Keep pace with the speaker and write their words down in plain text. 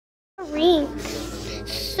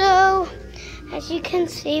So, as you can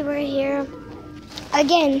see, we're here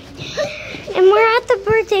again. And we're at the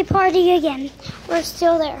birthday party again. We're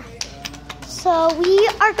still there. So, we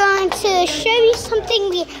are going to show you something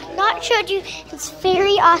we not showed you. It's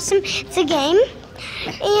very awesome. It's a game.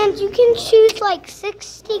 And you can choose like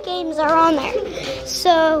 60 games are on there.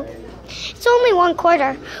 So, it's only 1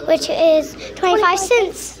 quarter, which is 25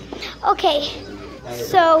 cents. Okay,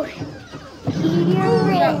 so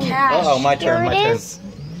my turn, my turn.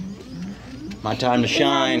 My time to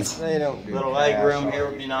shine. Little leg room here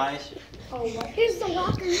would be nice. Here's the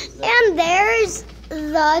locker. And there's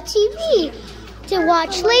the TV to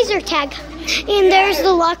watch laser tag. And there's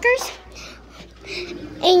the lockers.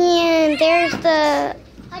 And there's the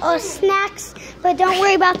snacks. But don't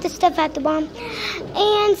worry about the stuff at the bottom.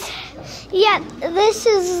 And yeah, this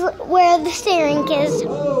is where the steering is.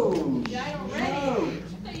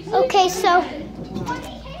 Okay, so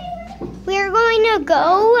we're going to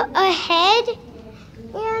go ahead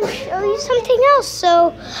and show you something else.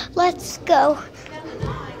 So let's go.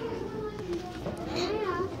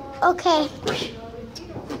 Okay.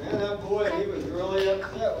 Man, that boy, he was really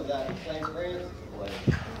upset with that St. Francis place.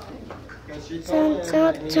 Because she told him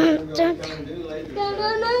that he wasn't going to come and do later.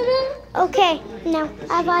 Okay, now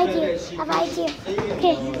I have an idea.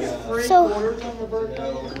 Okay, so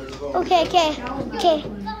okay,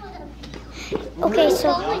 so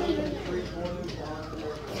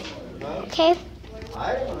okay.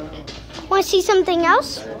 Want to see something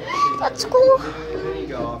else? That's cool.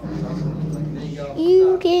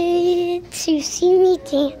 You get to see me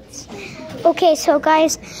dance. Okay, so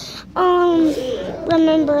guys,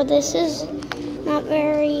 remember this is not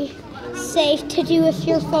very safe to do with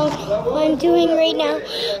your phone. What I'm doing right now.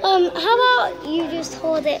 How about you just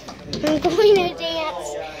hold it? I'm going to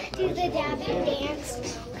dance. Do the dabbing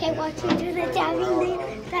dance. Okay, watch me do the dabbing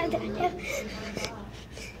dance.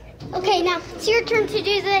 Okay, now it's your turn to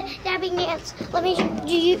do the dabbing dance. Let me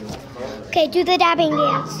do you. Okay, do the dabbing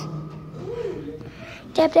dance.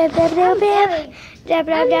 Dab, dab, dab, dab, dab. Dab,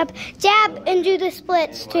 dab, dab. Dab and do the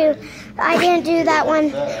splits too. I didn't do that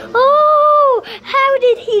one. Oh, how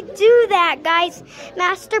did he do that, guys?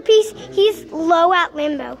 Masterpiece, he's low at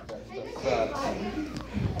limbo.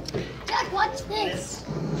 Dad, watch this.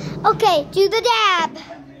 Okay, do the dab.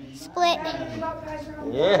 Split.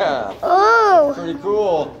 Yeah. Oh. Pretty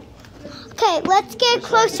cool. Okay, let's get a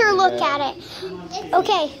closer look at it.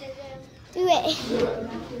 Okay, do it.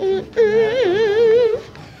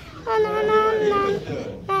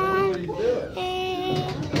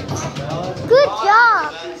 Good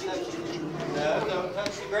job. Don't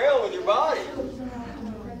touch the ground with your body.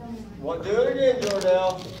 What? Do it again,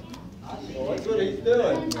 Jordell. Well, that's what he's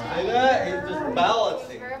doing. See that? He's just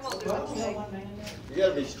balancing. You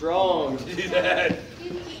gotta be strong to do that.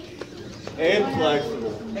 And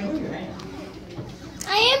flexible.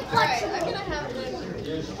 I am flexible.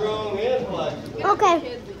 You're strong and flexible. Okay.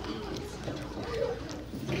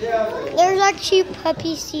 There's our cute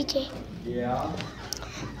puppy, CJ. Yeah.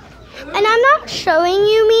 And I'm not showing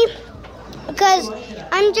you me because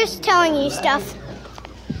I'm just telling you stuff.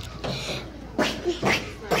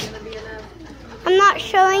 I'm not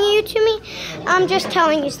showing you to me. I'm just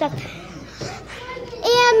telling you stuff.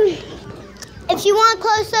 And if you want a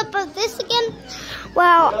close-up of this again,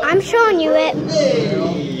 well, I'm showing you it.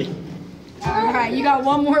 All right, you got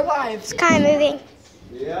 1 more life. It's kind of moving.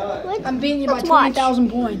 Yeah. I'm beating you by Let's watch. 20,000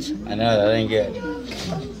 points. I know, that ain't good.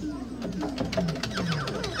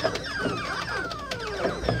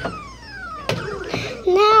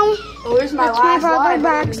 Now, Where's my that's my last brother life?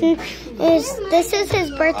 Braxton. This is his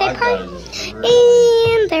birthday party.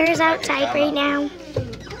 And there's outside right now.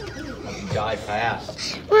 Die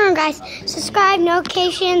fast. Remember, guys, subscribe,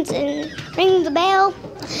 notifications, and ring the bell.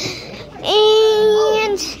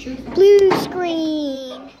 And blue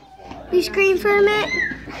screen. Blue screen for a minute.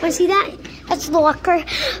 Want to see that? That's the locker.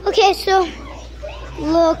 Okay, so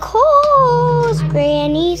look, oh,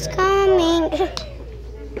 Granny's coming.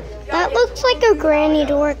 That looks like a granny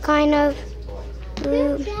door, kind of.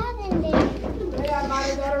 Ooh.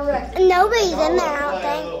 Nobody's in there, I don't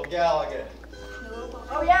think.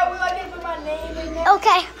 Oh yeah, we like to put my name in there.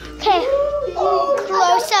 Okay.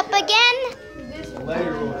 Close up again.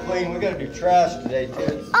 Later we'll clean. We gotta do trash today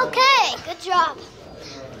too. Okay, good job.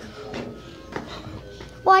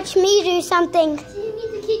 Watch me do something. You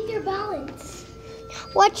need to keep your balance.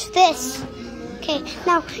 Watch this. Okay,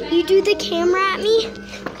 now you do the camera at me.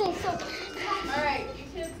 Okay, so